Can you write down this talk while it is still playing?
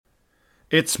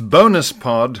It's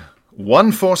BonusPod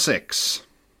 146.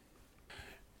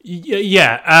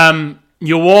 You're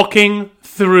walking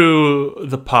through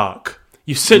the park.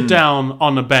 You sit down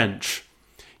on a bench.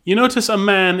 You notice a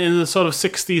man in a sort of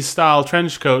 60s style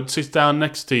trench coat sits down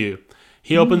next to you.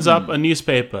 He opens up a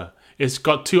newspaper. It's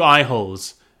got two eye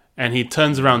holes. And he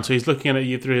turns around, so he's looking at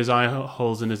you through his eye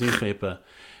holes in his newspaper.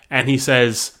 And he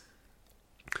says,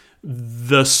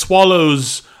 "The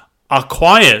swallows are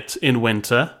quiet in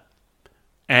winter."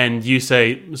 And you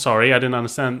say, "Sorry, I didn't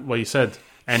understand what you said."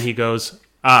 And he goes,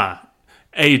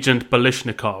 "Agent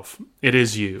Balishnikov, it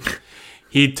is you."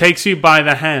 He takes you by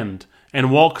the hand and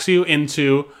walks you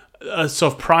into a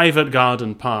sort of private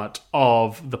garden part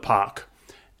of the park.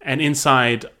 And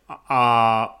inside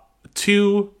are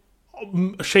two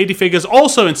shady figures,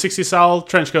 also in 60s style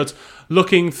trench coats,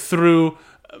 looking through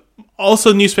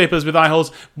also newspapers with eye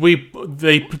holes.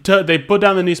 They put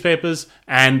down the newspapers,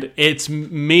 and it's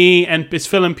me and it's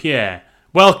Phil and Pierre.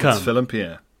 Welcome, It's Phil and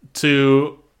Pierre.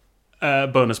 To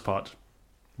BonusPod.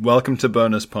 Welcome to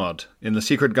BonusPod. In the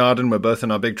secret garden, we're both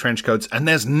in our big trench coats, and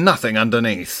there's nothing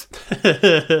underneath.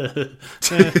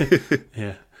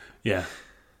 Yeah.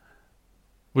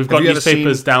 We've got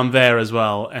newspapers down there as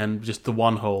well, and just the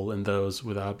one hole in those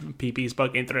with our peepees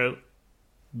poking through.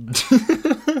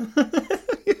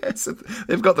 Yes,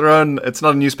 they've got their own. It's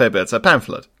not a newspaper; it's a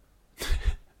pamphlet.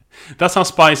 That's how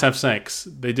spies have sex.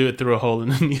 They do it through a hole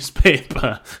in a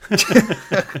newspaper.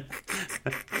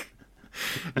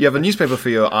 You have a newspaper for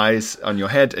your eyes on your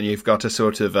head, and you've got a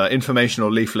sort of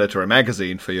informational leaflet or a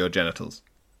magazine for your genitals.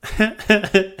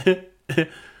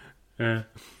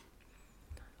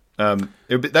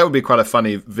 That would be quite a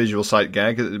funny visual sight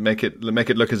gag. Make it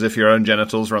look as if your own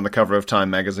genitals are on the cover of Time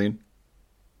magazine.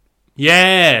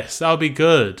 Yes, that would be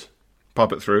good.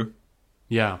 Pop it through.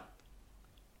 Yeah.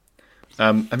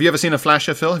 Have you ever seen a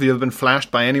flasher, Phil? Have you ever been flashed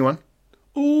by anyone?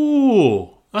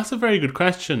 Ooh, that's a very good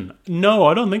question. No,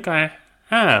 I don't think I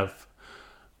have.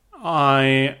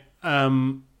 I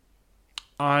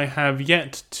have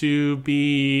yet to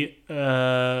be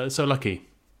so lucky.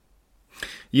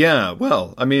 Yeah,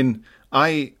 well, I mean,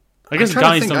 I guess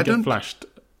guys don't get flashed,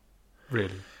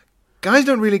 really. Guys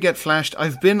don't really get flashed.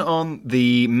 I've been on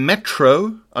the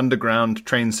Metro underground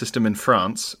train system in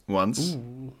France once.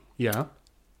 Ooh, yeah.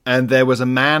 And there was a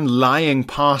man lying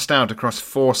passed out across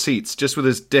 4 seats just with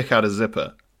his dick out of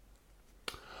zipper.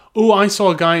 Oh, I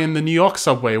saw a guy in the New York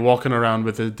subway walking around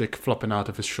with his dick flopping out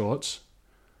of his shorts.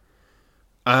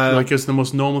 Like it's the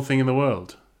most normal thing in the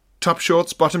world. Top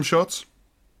shorts, bottom shorts?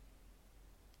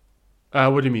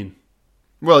 What do you mean?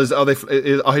 Well,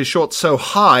 are his shorts so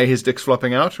high his dick's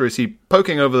flopping out, or is he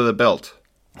poking over the belt?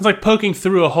 It's like poking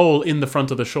through a hole in the front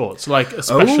of the shorts, like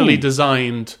especially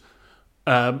designed,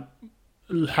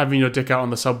 having your dick out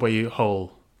on the subway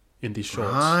hole in these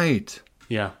shorts. Right.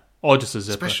 Yeah, or just a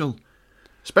zipper.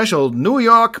 Special New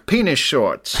York penis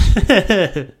shorts.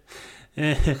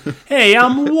 Hey,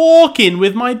 I'm walking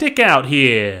with my dick out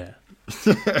here.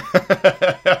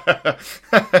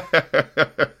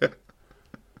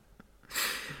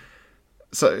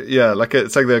 So yeah,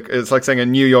 it's like saying a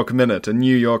New York minute, a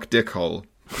New York dick hole.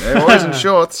 They're always in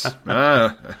shorts.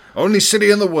 Only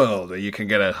city in the world where you can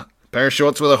get a pair of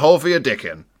shorts with a hole for your dick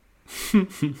in.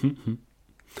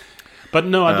 But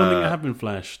no, I don't think I have been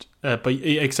flashed. But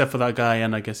except for that guy,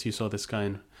 and I guess you saw this guy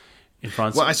in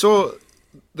France. Well, I saw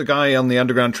the guy on the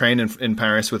underground train in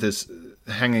Paris with his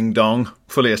hanging dong,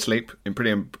 fully asleep, in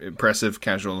pretty impressive,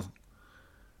 casual.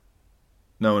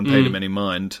 No one paid him any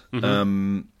mind.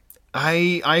 Mm-hmm.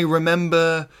 I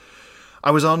remember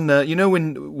I was on,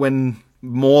 when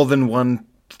more than one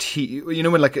team,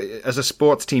 when like as a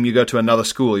sports team you go to another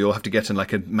school, you'll have to get in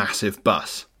like a massive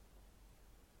bus.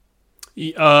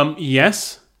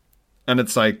 Yes. And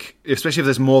it's like, especially if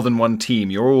there's more than one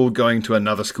team, you're all going to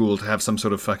another school to have some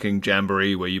sort of fucking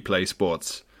jamboree where you play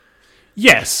sports.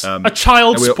 Yes, a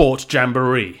child sport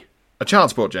jamboree. A child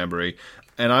sport jamboree.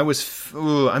 And I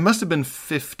must have been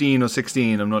 15 or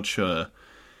 16, I'm not sure.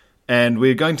 And we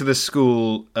were going to this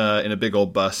school in a big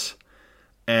old bus.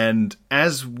 And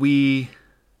as we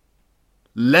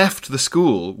left the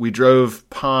school, we drove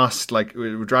past, like,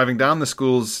 we were driving down the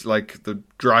school's, like, the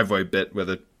driveway bit where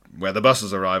the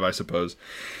buses arrive, I suppose.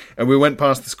 And we went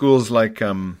past the school's, like,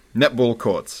 netball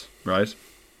courts, right?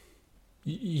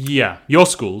 Yeah, your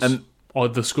school's, or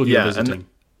the school you're visiting.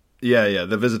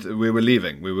 We were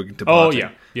leaving. We were departing.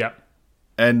 Oh, yeah.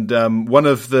 And one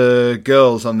of the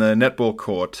girls on the netball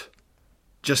court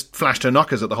just flashed her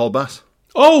knockers at the whole bus.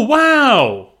 Oh,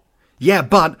 wow! Yeah,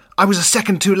 but I was a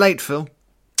second too late, Phil.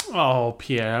 Oh,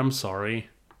 Pierre, I'm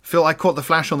sorry. Phil, I caught the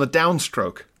flash on the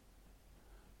downstroke.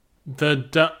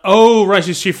 Oh, right.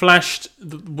 So she flashed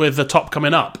with the top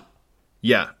coming up.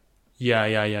 Yeah. Yeah.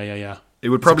 It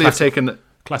would probably have taken...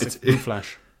 Classic boob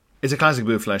flash. It's a classic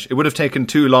boob flash. It would have taken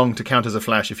too long to count as a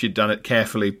flash if you'd done it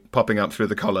carefully, popping up through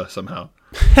the collar somehow.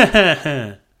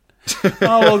 Oh,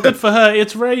 well, good for her.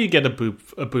 It's rare you get a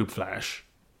boob flash.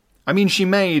 I mean, she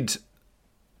made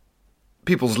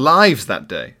people's lives that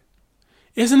day.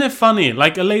 Isn't it funny?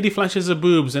 Like, a lady flashes her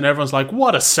boobs and everyone's like,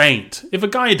 what a saint. If a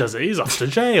guy does it, he's off to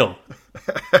jail.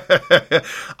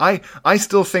 I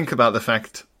still think about the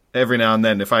fact every now and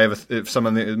then if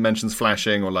someone mentions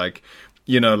flashing, or like,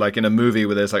 you know, like in a movie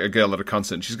where there's like a girl at a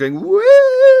concert and she's going woo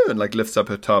and like lifts up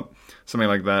her top, something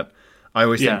like that. I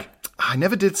always think, I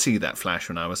never did see that flash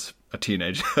when I was a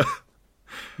teenager.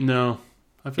 No,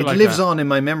 I feel it like lives on in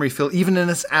my memory, Phil, even in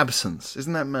its absence.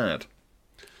 Isn't that mad?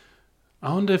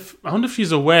 I wonder if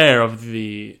she's aware of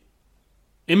the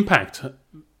impact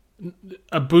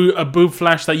a boob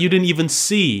flash that you didn't even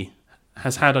see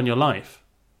has had on your life.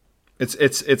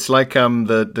 It's like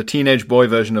the teenage boy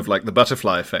version of like the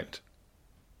butterfly effect.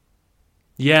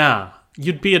 Yeah,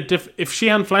 you'd be if she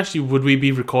hadn't flashed you. Would we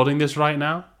be recording this right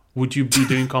now? Would you be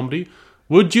doing comedy?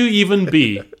 Would you even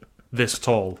be this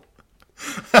tall?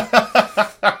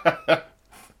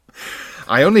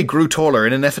 I only grew taller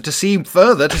in an effort to see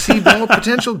further, to see more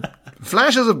potential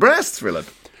flashes of breasts, Philip.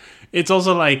 It's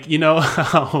also like, you know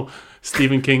how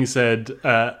Stephen King said,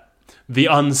 the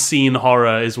unseen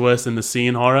horror is worse than the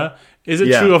seen horror? Is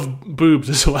it true of boobs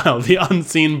as well? The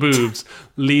unseen boobs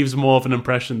leaves more of an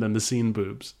impression than the seen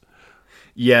boobs.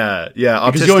 Yeah.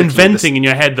 Because you're inventing in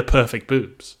your head the perfect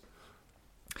boobs.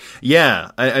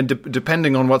 Yeah, and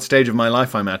depending on what stage of my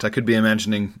life I'm at, I could be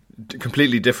imagining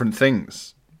completely different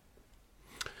things.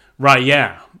 Right,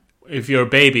 yeah. If you're a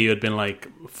baby, you'd been like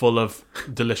full of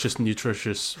delicious,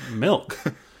 nutritious milk.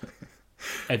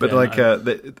 But like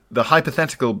the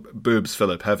hypothetical boobs,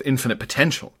 Philip, have infinite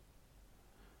potential.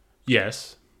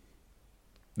 Yes.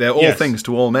 They're all things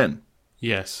to all men.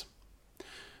 Yes.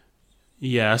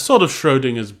 Yeah, sort of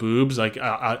Schrodinger's boobs, like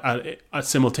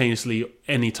simultaneously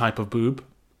any type of boob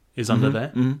is under there.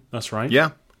 Mm-hmm. That's right. Yeah.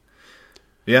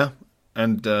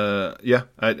 And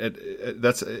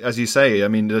that's as you say. I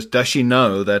mean, does she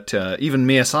know that even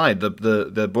me aside,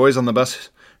 the boys on the bus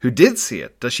who did see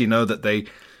it, does she know that they,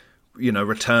 you know,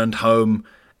 returned home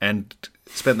and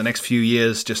spent the next few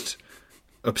years just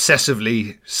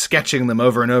obsessively sketching them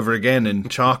over and over again in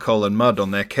charcoal and mud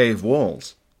on their cave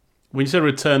walls? When you said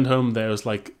returned home, there was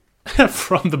like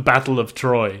from the Battle of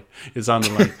Troy. It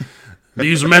sounded like.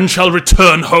 These men shall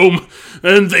return home,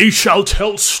 and they shall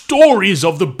tell stories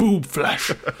of the boob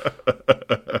flash.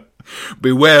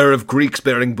 Beware of Greeks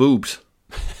bearing boobs.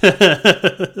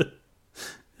 There's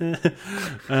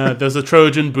a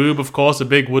Trojan boob, of course, a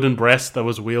big wooden breast that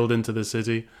was wheeled into the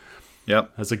city.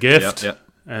 Yep. As a gift. Yep.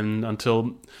 And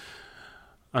until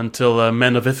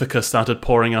men of Ithaca started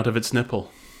pouring out of its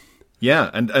nipple. Yeah,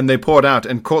 and they poured out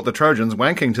and caught the Trojans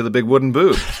wanking to the big wooden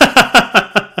boob.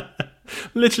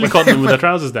 Literally caught them with their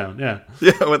trousers down, yeah.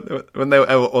 Yeah, when they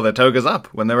or their togas up,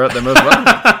 when they were at their most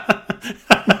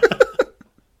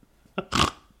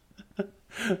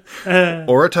violent.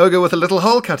 Or a toga with a little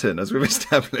hole cut in, as we've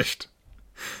established.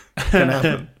 Can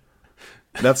happen.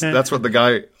 That's what the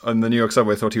guy on the New York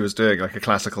subway thought he was doing, like a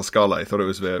classical scholar. He thought it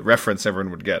was a reference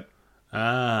everyone would get.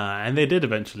 And they did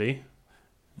eventually.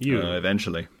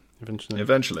 Eventually.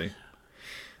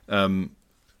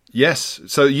 Yes.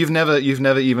 So you've never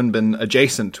even been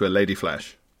adjacent to a lady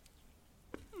flash?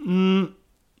 No.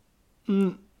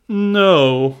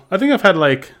 I think I've had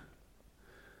like...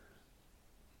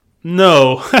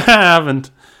 No, I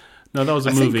haven't. No, that was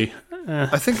a movie.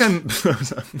 I think I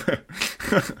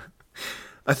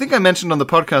mentioned on the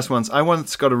podcast once, I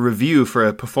once got a review for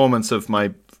a performance of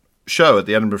my show at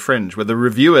the Edinburgh Fringe, where the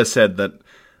reviewer said that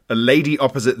a lady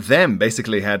opposite them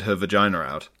basically had her vagina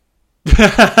out.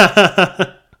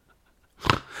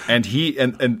 And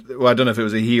well, I don't know if it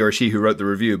was a he or a she who wrote the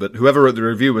review, but whoever wrote the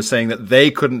review was saying that they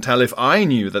couldn't tell if I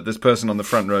knew that this person on the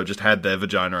front row just had their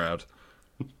vagina out.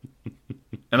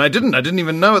 And I didn't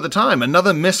even know at the time.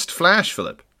 Another missed flash,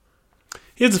 Philip.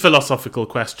 Here's a philosophical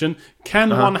question. Can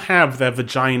one have their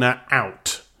vagina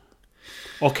out?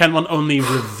 Or can one only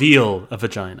reveal a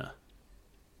vagina?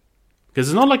 Because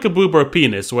it's not like a boob or a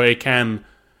penis where it can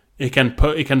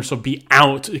sort of be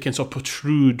out, it can sort of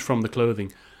protrude from the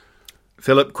clothing.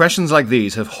 Philip, questions like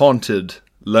these have haunted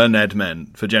learned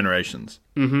men for generations.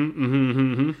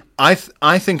 I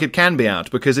think it can be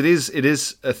out because it is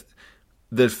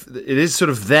sort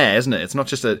of there, isn't it? It's not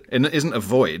just it isn't a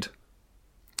void.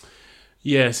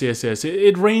 Yes.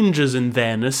 It ranges in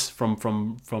there-ness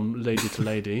from lady to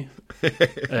lady.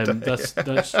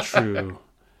 That's true.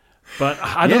 But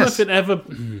I don't know if it ever...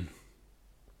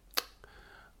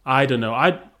 I don't know.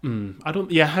 I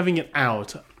don't... Yeah, having it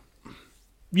out.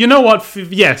 You know what?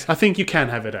 Yes, I think you can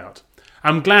have it out.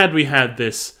 I'm glad we had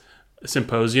this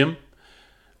symposium.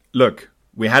 Look,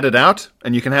 we had it out,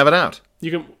 and you can have it out.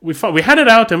 We had it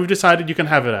out, and we've decided you can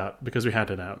have it out because we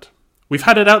had it out. We've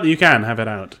had it out that you can have it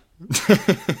out.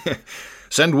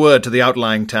 Send word to the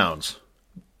outlying towns.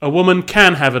 A woman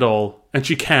can have it all, and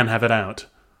she can have it out.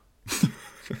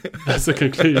 That's the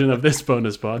conclusion of this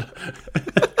bonus pod.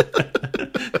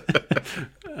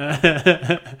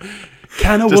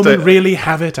 Can a woman really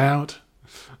have it out?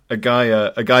 A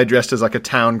guy dressed as like a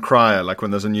town crier, like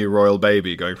when there's a new royal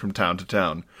baby going from town to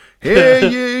town. Hear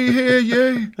ye, hear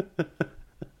ye.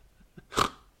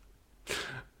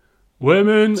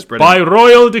 Women, by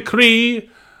royal decree,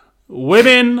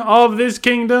 women of this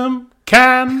kingdom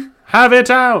can have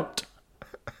it out.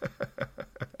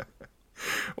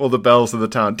 All the bells of the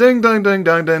town. Ding, ding, ding,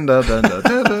 ding, ding, ding, ding,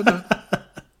 ding, ding,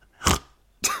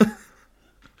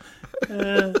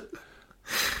 ding.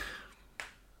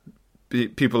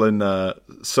 People in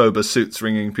sober suits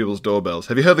ringing people's doorbells.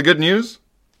 Have you heard the good news?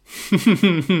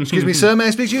 Excuse me, sir. May I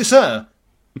speak to you, sir?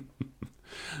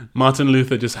 Martin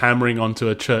Luther just hammering onto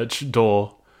a church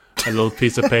door a little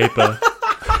piece of paper.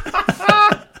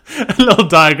 A little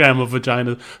diagram of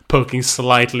vagina poking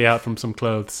slightly out from some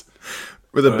clothes.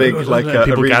 With a big,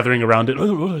 people gathering around it.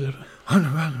 With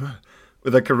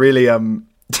like a really,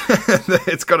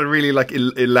 it's got a really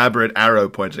elaborate arrow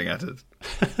pointing at it.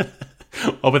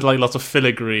 Or with lots of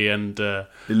filigree and...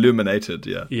 illuminated,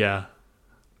 yeah. Yeah.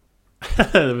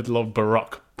 With a lot of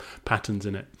Baroque patterns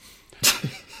in it.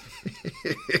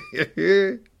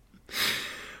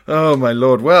 Oh, my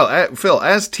lord. Well, Phil,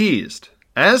 as teased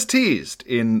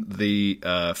in the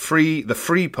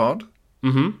free pod,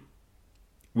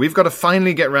 we've got to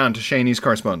finally get round to Shaney's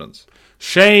correspondence.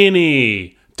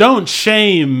 Shaney! Don't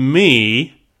shame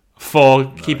me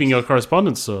for keeping your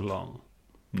correspondence so long.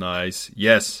 Nice.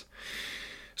 Yes.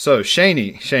 So,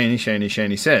 Shaney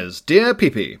says, Dear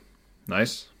Pee-Pee.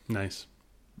 Nice.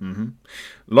 Mm-hmm.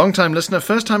 Long-time listener,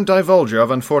 first-time divulger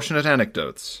of unfortunate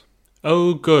anecdotes.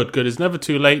 Oh, good. It's never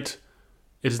too late.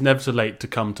 It is never too late to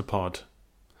come to pod.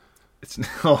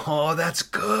 Oh, that's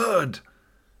good.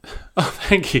 Oh,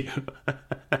 thank you.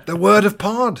 The word of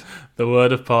pod. The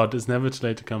word of pod. It's never too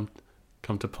late to come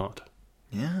to pod.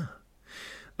 Yeah.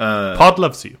 Pod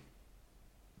loves you.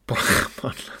 Pod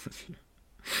loves you.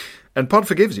 And pod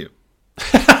forgives you.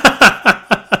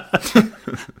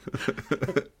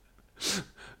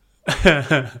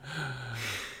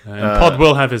 And pod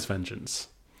will have his vengeance.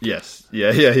 Yes.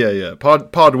 Yeah.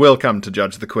 Pod will come to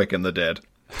judge the quick and the dead.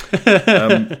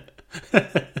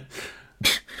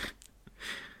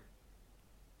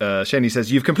 Shaney says,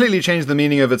 you've completely changed the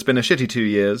meaning of It's Been a Shitty 2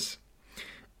 Years.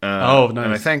 Nice. And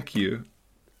I thank you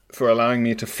for allowing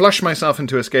me to flush myself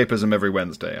into escapism every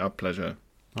Wednesday. Our pleasure.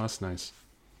 That's nice.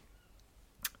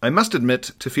 I must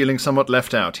admit to feeling somewhat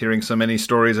left out, hearing so many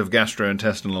stories of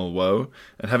gastrointestinal woe,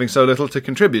 and having so little to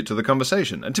contribute to the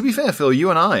conversation. And to be fair, Phil, you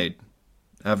and I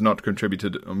have not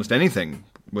contributed almost anything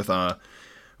with our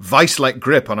vice-like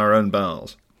grip on our own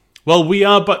bowels. Well, we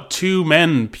are but two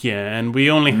men, Pierre, and we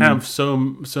only have so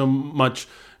much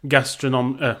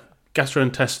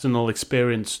gastrointestinal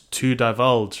experience to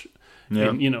divulge.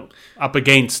 Yeah. Up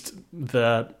against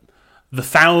the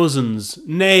thousands,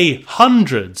 nay,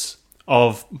 hundreds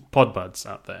of podbuds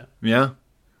out there. Yeah.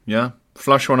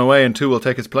 Flush one away and two will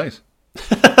take its place.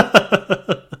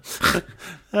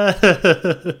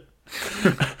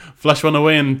 Flush one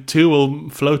away and two will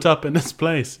float up in its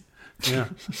place. Yeah.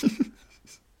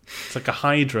 It's like a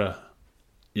hydra.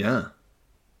 Yeah.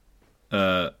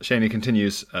 Shaney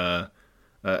continues,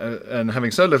 and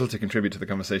having so little to contribute to the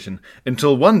conversation,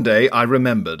 until one day I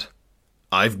remembered.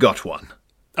 I've got one.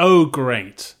 Oh,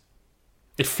 great.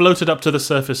 It floated up to the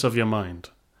surface of your mind.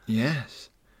 Yes.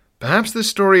 Perhaps this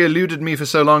story eluded me for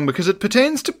so long because it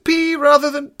pertains to pee rather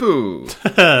than poo.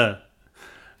 the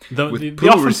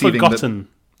often forgotten...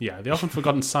 Yeah, the often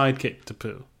forgotten sidekick to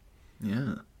poo.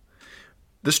 Yeah.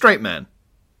 The straight man.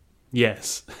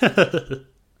 Yes. To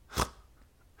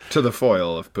the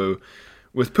foil of poo.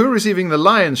 With poo receiving the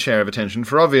lion's share of attention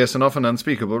for obvious and often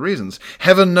unspeakable reasons.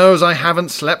 Heaven knows I haven't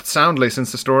slept soundly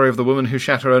since the story of the woman who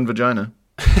shat her own vagina.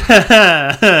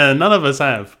 None of us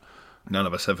have. None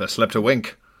of us have slept a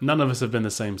wink. None of us have been the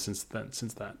same since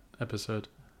that episode.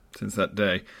 Since that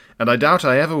day. And I doubt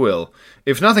I ever will.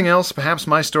 If nothing else, perhaps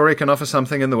my story can offer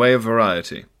something in the way of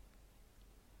variety.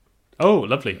 Oh,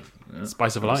 lovely.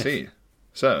 Spice of life. See.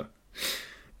 So,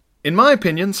 In my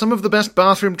opinion, some of the best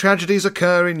bathroom tragedies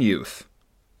occur in youth.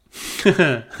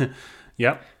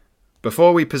 Yep.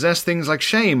 Before we possess things like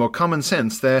shame or common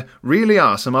sense, there really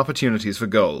are some opportunities for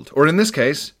gold. Or in this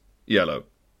case, yellow.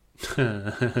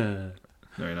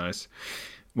 Very nice.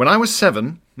 When I was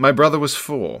 7, my brother was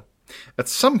 4. At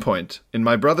some point in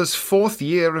my brother's 4th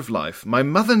year of life, my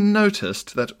mother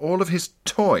noticed that all of his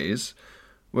toys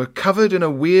were covered in a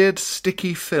weird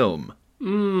sticky film.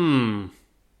 No,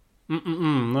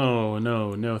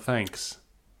 thanks.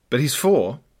 But he's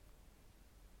 4.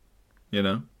 You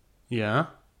know? Yeah.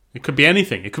 It could be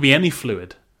anything. It could be any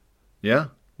fluid. Yeah,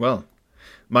 well.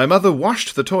 My mother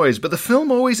washed the toys, but the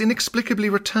film always inexplicably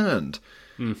returned.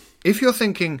 If you're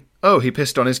thinking, oh, he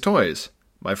pissed on his toys,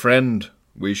 my friend,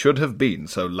 we should have been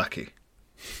so lucky.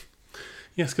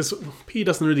 Yes, because pee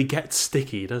doesn't really get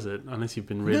sticky, does it? Unless you've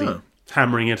been really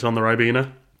hammering it on the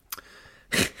Ribena.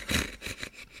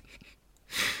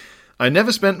 I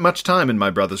never spent much time in my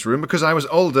brother's room because I was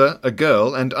older, a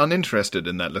girl, and uninterested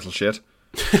in that little shit.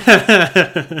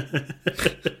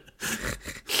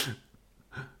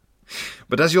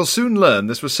 But as you'll soon learn,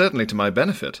 this was certainly to my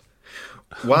benefit.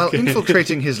 While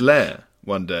infiltrating his lair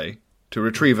one day to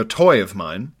retrieve a toy of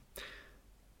mine,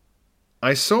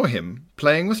 I saw him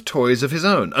playing with toys of his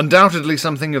own, undoubtedly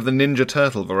something of the Ninja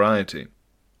Turtle variety.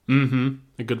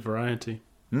 A good variety.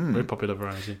 Very popular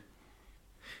variety.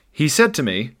 He said to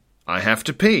me, I have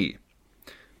to pee.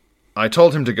 I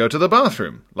told him to go to the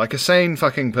bathroom, like a sane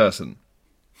fucking person.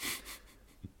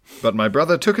 But my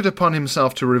brother took it upon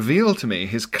himself to reveal to me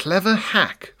his clever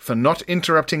hack for not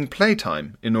interrupting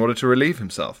playtime in order to relieve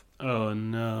himself. Oh,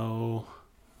 no.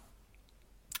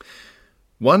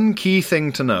 One key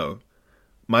thing to know.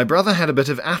 My brother had a bit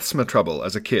of asthma trouble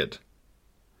as a kid.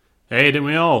 Hey, didn't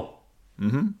we all?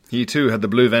 He too had the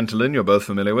blue Ventolin you're both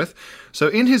familiar with. So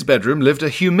in his bedroom lived a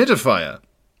humidifier.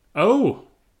 Oh.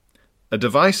 A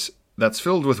device that's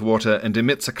filled with water and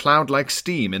emits a cloud-like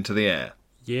steam into the air.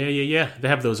 Yeah. They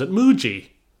have those at Muji.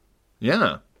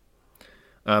 Yeah.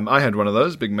 I had one of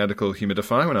those, big medical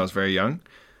humidifier, when I was very young.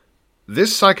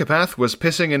 This psychopath was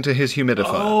pissing into his humidifier.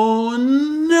 Oh,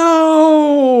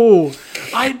 no!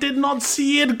 I did not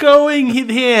see it going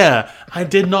here. I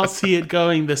did not see it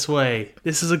going this way.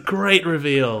 This is a great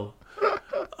reveal.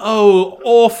 Oh,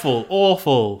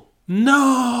 awful.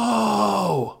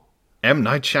 No! M.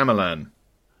 Night Shyamalan.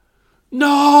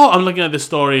 No! I'm looking at this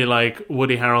story like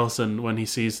Woody Harrelson when he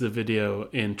sees the video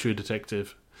in True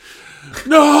Detective.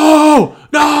 No!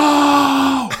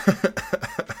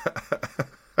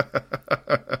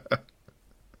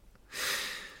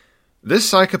 This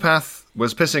psychopath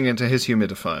was pissing into his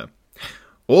humidifier.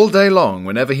 All day long,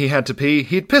 whenever he had to pee,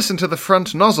 he'd piss into the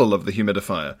front nozzle of the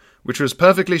humidifier, which was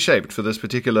perfectly shaped for this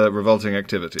particular revolting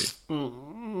activity.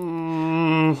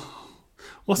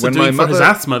 What's it doing for his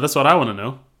asthma? That's what I want to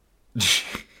know.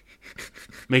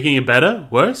 Making it better?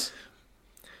 Worse?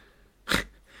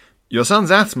 Your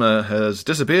son's asthma has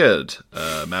disappeared,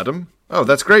 madam. Oh,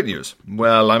 that's great news.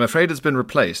 Well, I'm afraid it's been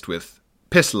replaced with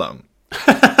piss lung.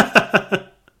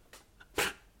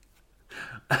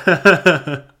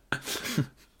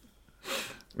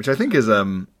 Which I think is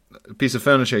a piece of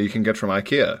furniture you can get from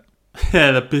IKEA.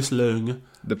 The pisslung.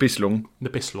 The pisslung. The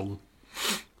pisslung.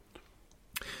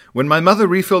 When my mother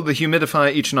refilled the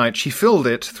humidifier each night, she filled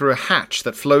it through a hatch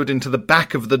that flowed into the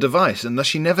back of the device, and thus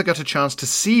she never got a chance to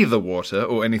see the water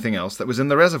or anything else that was in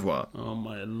the reservoir. Oh,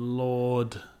 my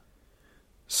lord.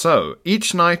 So,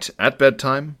 each night at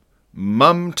bedtime,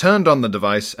 Mum turned on the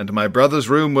device, and my brother's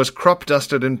room was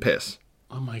crop-dusted in piss.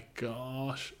 Oh, my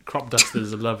gosh. Crop-dusted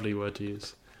is a lovely word to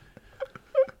use.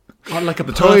 What, like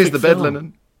the toys, the bed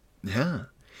linen. Yeah.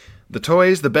 The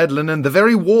toys, the bed linen, the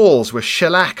very walls were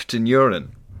shellacked in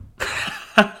urine.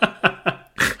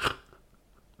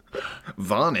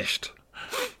 Varnished.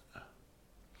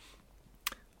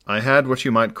 I had what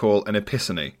you might call an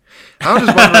epiphany. How does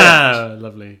one react?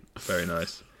 Lovely. Very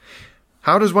nice.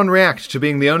 How does one react to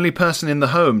being the only person in the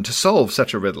home to solve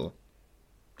such a riddle?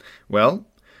 Well,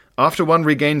 after one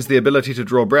regains the ability to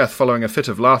draw breath following a fit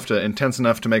of laughter intense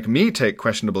enough to make me take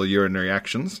questionable urinary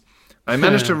actions, I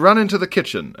managed to run into the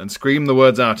kitchen and scream the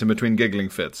words out in between giggling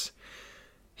fits.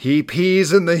 He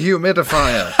pees in the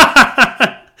humidifier.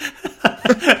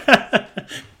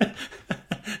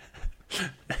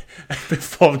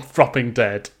 Before dropping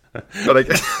dead. But I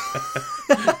guess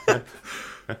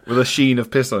with a sheen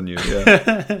of piss on you,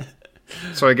 yeah.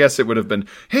 So I guess it would have been,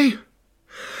 he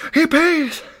pees. He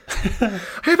pees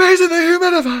in the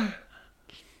humidifier.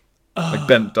 Like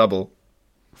bent double.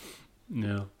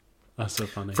 Yeah, that's so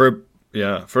funny. For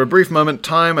a brief moment,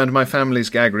 time and my family's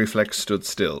gag reflex stood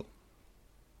still.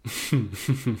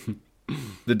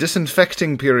 The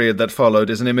disinfecting period that followed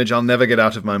is an image I'll never get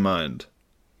out of my mind.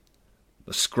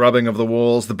 The scrubbing of the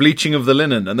walls, the bleaching of the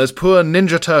linen, and those poor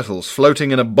ninja turtles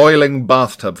floating in a boiling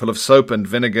bathtub full of soap and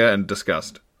vinegar and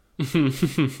disgust.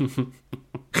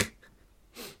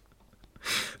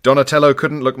 Donatello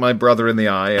couldn't look my brother in the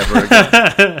eye ever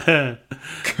again.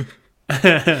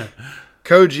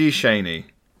 Koji Shaney.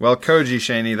 Well, Koji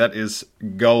Shaney, that is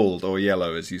gold or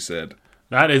yellow, as you said.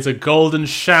 That is a golden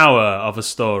shower of a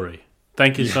story.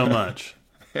 Thank you so much.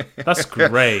 That's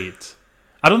great.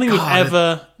 I don't think we've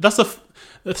ever...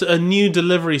 That's a new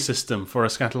delivery system for a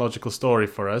scatological story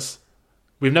for us.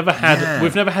 We've never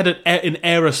had it in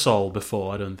aerosol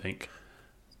before, I don't think.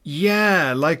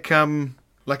 Yeah, like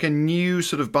a new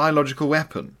sort of biological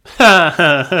weapon.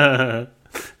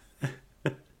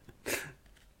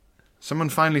 Someone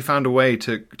finally found a way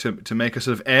to make a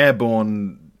sort of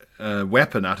airborne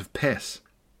weapon out of piss.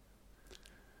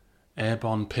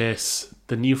 Airborne piss.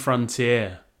 The new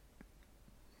frontier.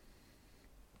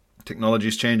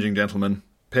 Technology's changing, gentlemen.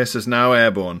 Piss is now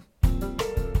airborne.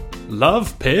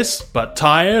 Love piss, but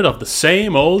tired of the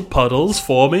same old puddles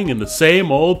forming in the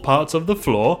same old parts of the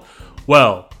floor?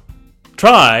 Well,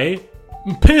 try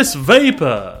Piss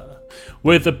Vapor.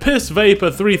 With the Piss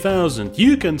Vapor 3000,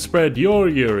 you can spread your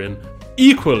urine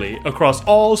equally across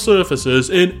all surfaces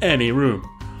in any room.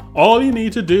 All you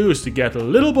need to do is to get a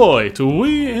little boy to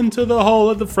wee into the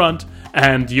hole at the front,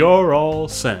 and you're all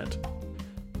set.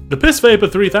 The Piss Vapor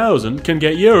 3000 can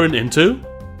get urine into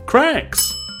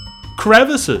cracks,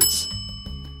 crevices,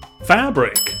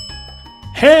 fabric,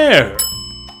 hair,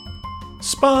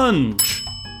 sponge,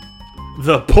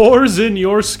 the pores in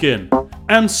your skin,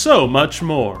 and so much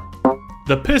more.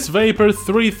 The Piss Vapor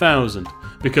 3000,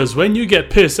 because when you get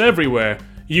piss everywhere,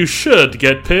 you should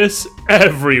get piss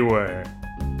everywhere.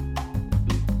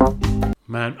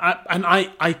 Man,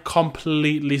 I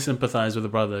completely sympathize with the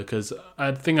brother, because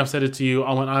I think I've said it to you,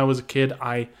 when I was a kid,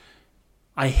 I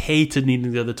hated needing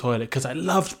to go to the toilet because I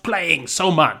loved playing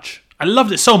so much. I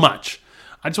loved it so much.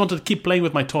 I just wanted to keep playing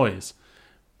with my toys.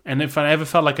 And if I ever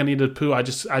felt like I needed poo, I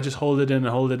just hold it in and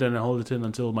hold it in and hold it in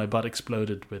until my butt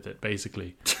exploded with it,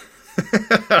 basically.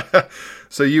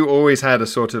 So you always had a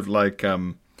sort of like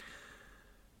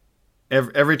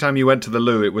every time you went to the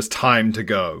loo, it was time to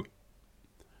go.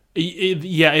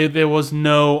 There was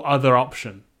no other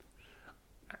option,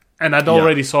 and I'd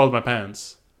already soiled my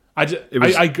pants.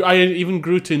 I even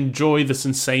grew to enjoy the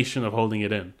sensation of holding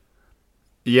it in.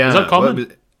 Yeah, is that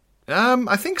common?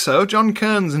 I think so. John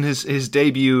Kearns in his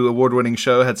debut award-winning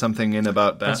show had something in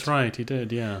about that. That's right, he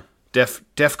did. Yeah,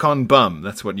 DEFCON bum.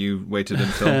 That's what you waited in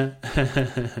film.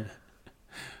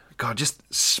 God, just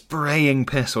spraying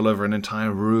piss all over an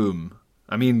entire room.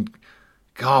 I mean,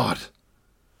 God.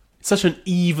 It's such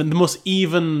the most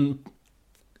even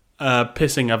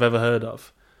pissing I've ever heard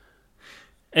of.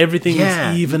 Everything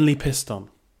is evenly pissed on.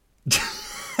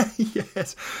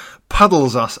 Yes.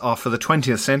 Puddles are for the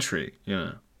 20th century.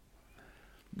 Yeah.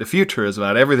 The future is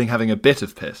about everything having a bit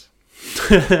of piss.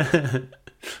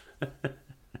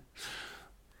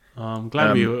 I'm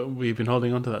glad we've been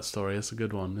holding on to that story. It's a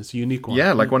good one. It's a unique one.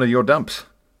 Yeah, like one of your dumps.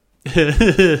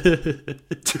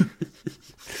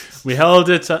 We held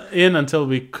it in until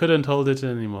we couldn't hold it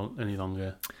any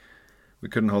longer. We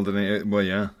couldn't hold it in. Well,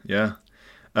 yeah.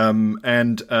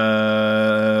 And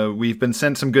we've been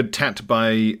sent some good tat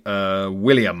by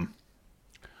William.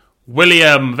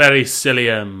 William very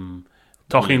sillium.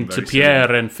 Talking to Pierre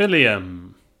silly.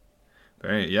 And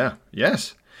Philium.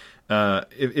 Yes.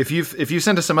 If you've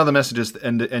sent us some other messages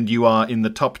and you are in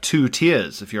the top 2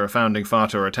 tiers, if you're a founding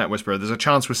farter or a tat whisperer, there's a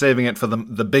chance we're saving it for the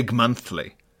big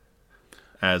monthly.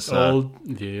 As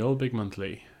the old big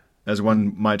monthly, as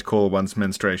one might call one's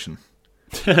menstruation.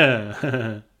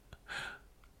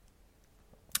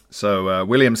 So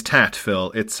William's tat,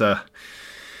 Phil, it's a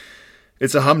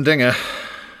humdinger.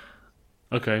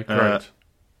 Okay, great.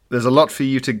 There's a lot for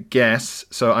you to guess,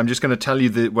 so I'm just going to tell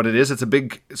you what it is. It's a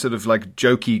big sort of like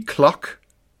jokey clock.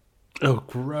 Oh,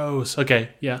 gross. Okay,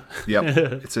 yeah. Yep.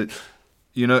 It's a.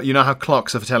 You know how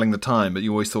clocks are for telling the time, but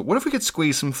you always thought, what if we could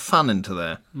squeeze some fun into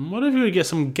there? What if we could get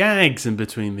some gags in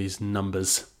between these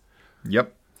numbers?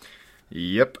 Yep,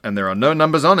 and there are no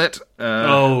numbers on it.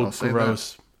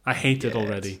 Gross. I hate it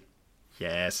already.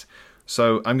 Yes.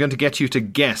 So I'm going to get you to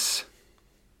guess.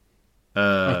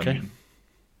 Okay.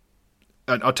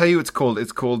 I'll tell you what it's called.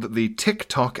 It's called the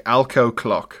TikTok Alco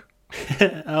Clock.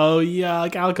 Oh, yeah,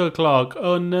 like Alco Clock.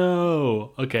 Oh,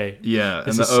 no. Okay. Yeah,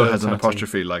 and the O has an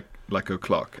apostrophe like a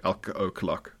clock. Alco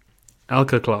Clock.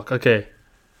 Alco Clock, okay.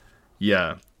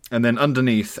 Yeah. And then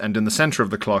underneath and in the center of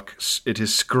the clock, it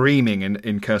is screaming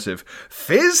in cursive,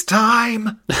 "Fizz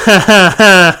time!"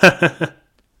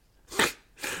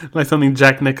 Like something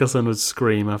Jack Nicholson would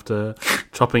scream after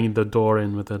chopping the door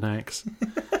in with an axe.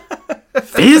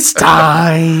 Fizz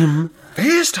time!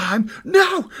 Fizz time!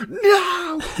 No!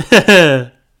 No!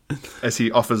 As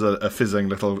he offers a fizzing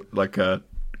little,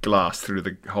 glass through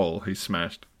the hole he's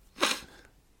smashed.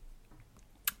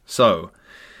 So,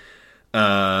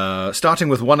 starting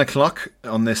with 1 o'clock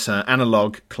on this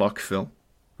analog clock, Phil.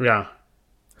 Yeah.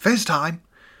 Fizz time!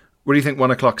 What do you think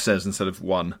 1 o'clock says instead of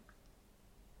 1?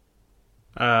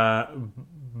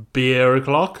 Beer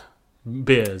o'clock?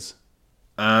 Beers.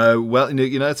 Well,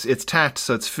 it's tat,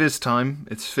 so it's fizz time.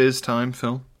 It's fizz time,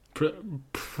 Phil.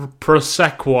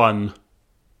 Prosecco one.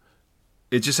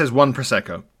 It just says 1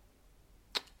 Prosecco.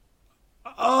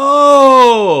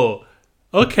 Oh!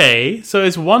 Okay, so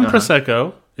it's 1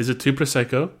 Prosecco. Is it 2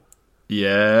 Prosecco?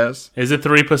 Yes. Is it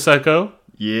 3 Prosecco?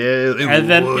 Yeah. And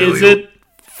then is it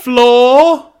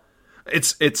floor?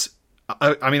 It's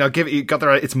I'll give it, you got the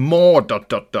right, it's more ...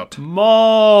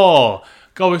 More!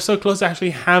 God, we're so close to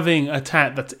actually having a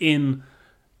tat that's in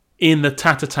the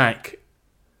Tat Attack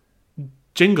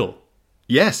jingle.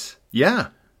 Yes. Yeah.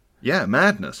 Yeah,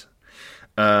 madness.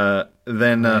 Then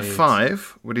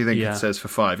 5, what do you think it says for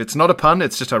 5? It's not a pun,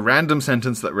 it's just a random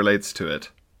sentence that relates to it,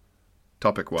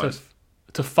 topic-wise.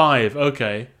 To 5,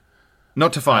 okay.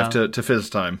 Not to 5, to fizz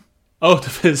time. Oh, to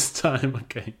fizz time,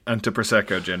 okay. And to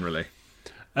Prosecco, generally.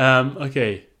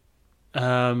 Okay.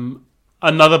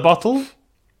 Another bottle?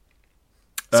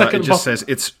 It just says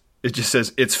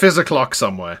it's fizz o'clock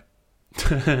somewhere.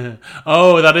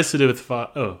 Oh, that is to do with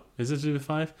 5. Oh, is it to do with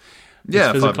 5?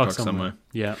 Yeah, 5 o'clock somewhere.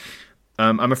 Yeah.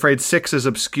 I'm afraid 6 is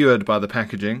obscured by the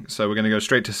packaging, so we're going to go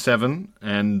straight to 7.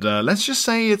 And let's just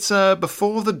say it's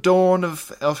before the dawn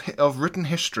of written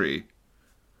history.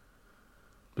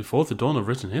 Before the dawn of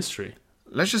written history?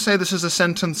 Let's just say this is a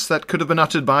sentence that could have been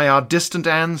uttered by our distant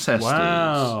ancestors.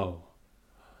 Wow.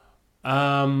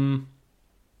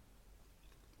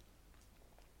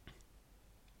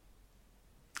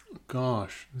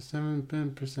 Gosh.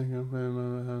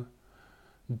 7%.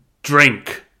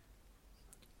 Drink.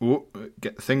 Ooh,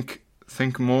 think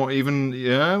more. Even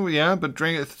but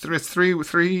drink.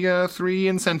 Three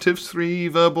incentives. 3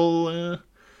 verbal.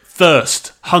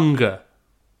 Thirst. Hunger.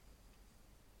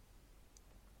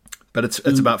 But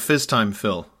it's about fizz time,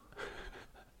 Phil.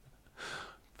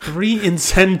 3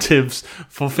 incentives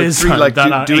for fizz time. 3 like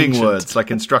doing ancient. words, like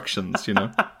instructions.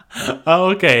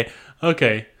 Oh, okay.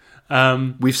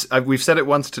 We've said it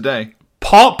once today.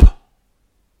 Pop.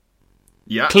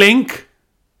 Yeah. Clink.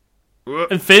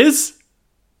 And fizz.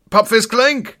 Pop, fizz,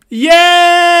 clink.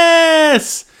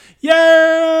 Yes.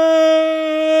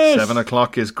 Yes. 7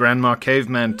 o'clock is Grandma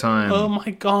Caveman time. Oh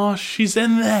my gosh, she's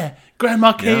in there.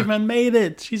 Grandma Caveman made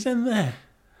it. She's in there.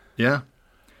 Yeah.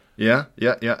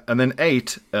 And then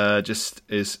 8 just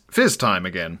is fizz time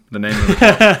again. The name of the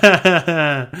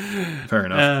clock. Fair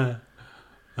enough.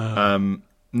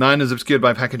 9 is obscured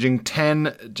by packaging.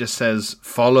 10 just says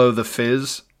follow the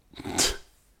fizz.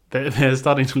 They're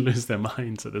starting to lose their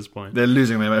minds at this point. They're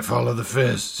losing their mind. Follow the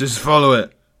fizz. Just follow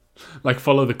it. Like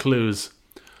follow the clues.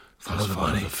 Follow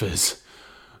the fizz.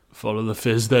 Follow the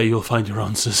fizz. There you'll find your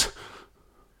answers.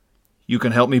 You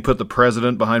can help me put the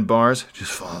president behind bars.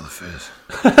 Just follow the fizz.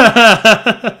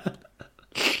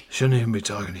 Shouldn't even be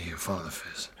talking to you. Follow the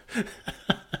fizz.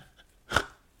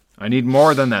 I need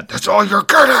more than that. That's all you're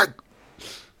getting.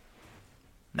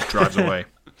 Drives away.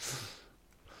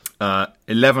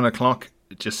 11 o'clock.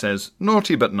 It just says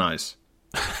naughty but nice.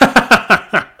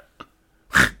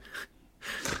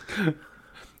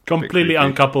 Completely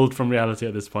uncoupled from reality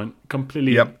at this point.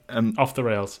 Completely off the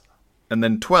rails. And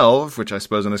then 12, which I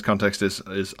suppose in this context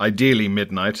is ideally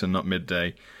midnight and not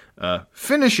midday.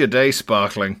 Finish your day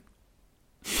sparkling.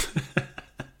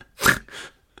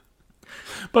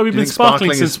 But we've been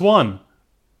sparkling since 1.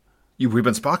 We've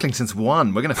been sparkling since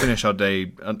 1. We're going to finish our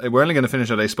day. We're only going to finish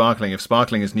our day sparkling if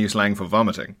sparkling is new slang for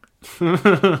vomiting.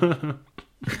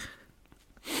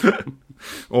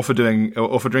 or for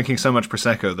drinking so much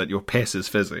prosecco that your piss is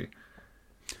fizzy.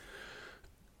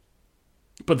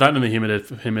 Put that in the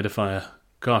humidifier.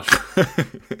 Gosh.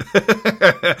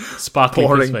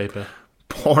 Sparkling piss vapor.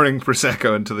 Pouring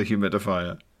prosecco into the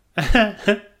humidifier.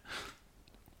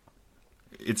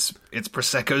 It's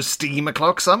prosecco's steam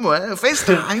o'clock somewhere. Fizz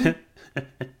time.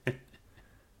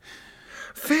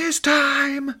 Fizz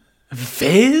time.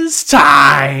 Fizz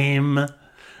time.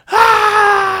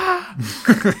 Ah!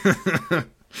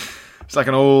 It's like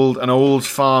an old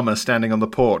farmer standing on the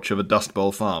porch of a Dust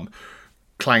Bowl farm,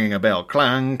 clanging a bell.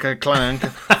 Clank, clank.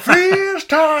 Fizz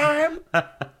time.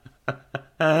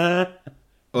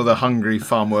 Or the hungry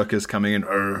farm workers coming in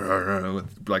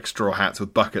with like straw hats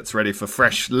with buckets ready for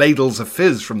fresh ladles of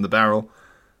fizz from the barrel.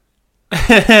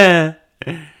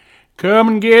 Come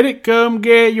and get it, come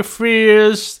get your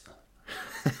fizz.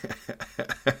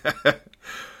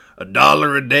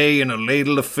 $1 a day and a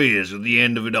ladle of fizz at the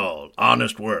end of it all.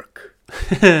 Honest work.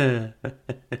 Something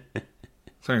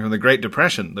from the Great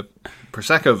Depression, the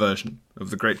Prosecco version of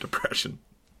the Great Depression.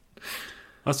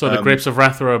 That's what the grapes of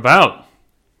wrath are about.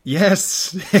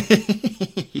 Yes.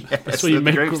 Yes, That's what you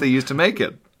make grapes they used to make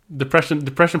it. Depression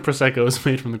Prosecco is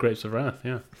made from the grapes of wrath,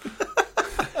 yeah.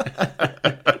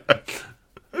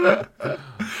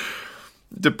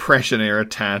 Depression era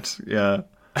tat, yeah.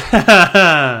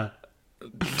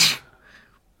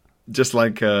 Just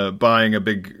like buying a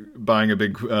big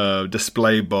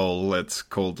display bowl that's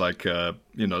called like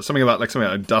something about like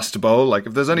a dust bowl. Like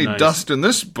if there's any dust in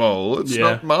this bowl, it's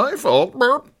not my fault.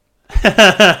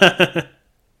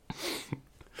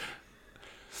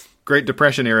 Great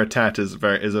Depression era tat is a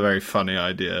very funny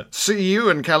idea. See you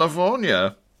in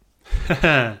California.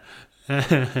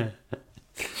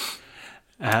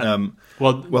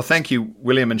 Well, thank you,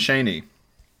 William and Shaney.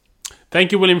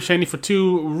 Thank you, William Shaney, for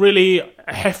 2 really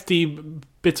hefty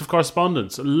bits of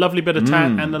correspondence. A lovely bit of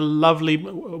tat and a lovely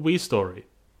wee story.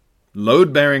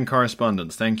 Load-bearing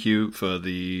correspondence. Thank you for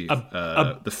the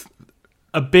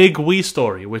a big wee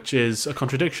story, which is a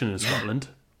contradiction in Scotland.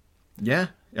 Yeah,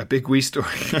 a big wee story.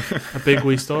 A big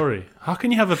wee story. How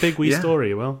can you have a big wee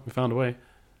story? Well, we found a way.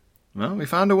 Well, we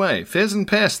found a way. Fizz and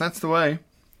piss, that's the way.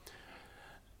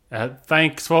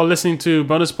 Thanks for listening to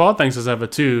BonusPod. Thanks as ever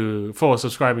for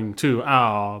subscribing to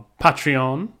our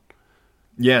Patreon.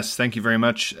 Yes, thank you very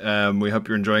much. We hope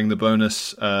you're enjoying the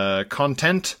bonus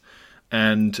content,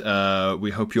 and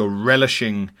we hope you're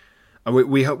relishing.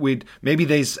 We hope maybe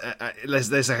there's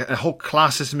a whole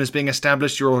class system is being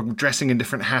established. You're all dressing in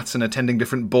different hats and attending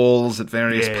different balls at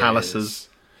various palaces.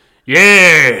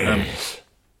 Yes.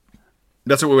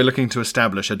 That's what we're looking to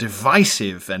establish, a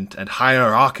divisive and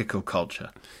hierarchical culture.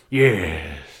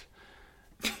 Yes.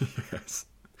 Yes.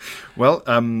 Well,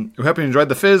 we hope you enjoyed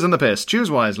the fizz and the piss.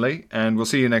 Choose wisely, and we'll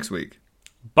see you next week.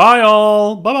 Bye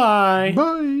all. Bye-bye.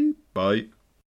 Bye. Bye.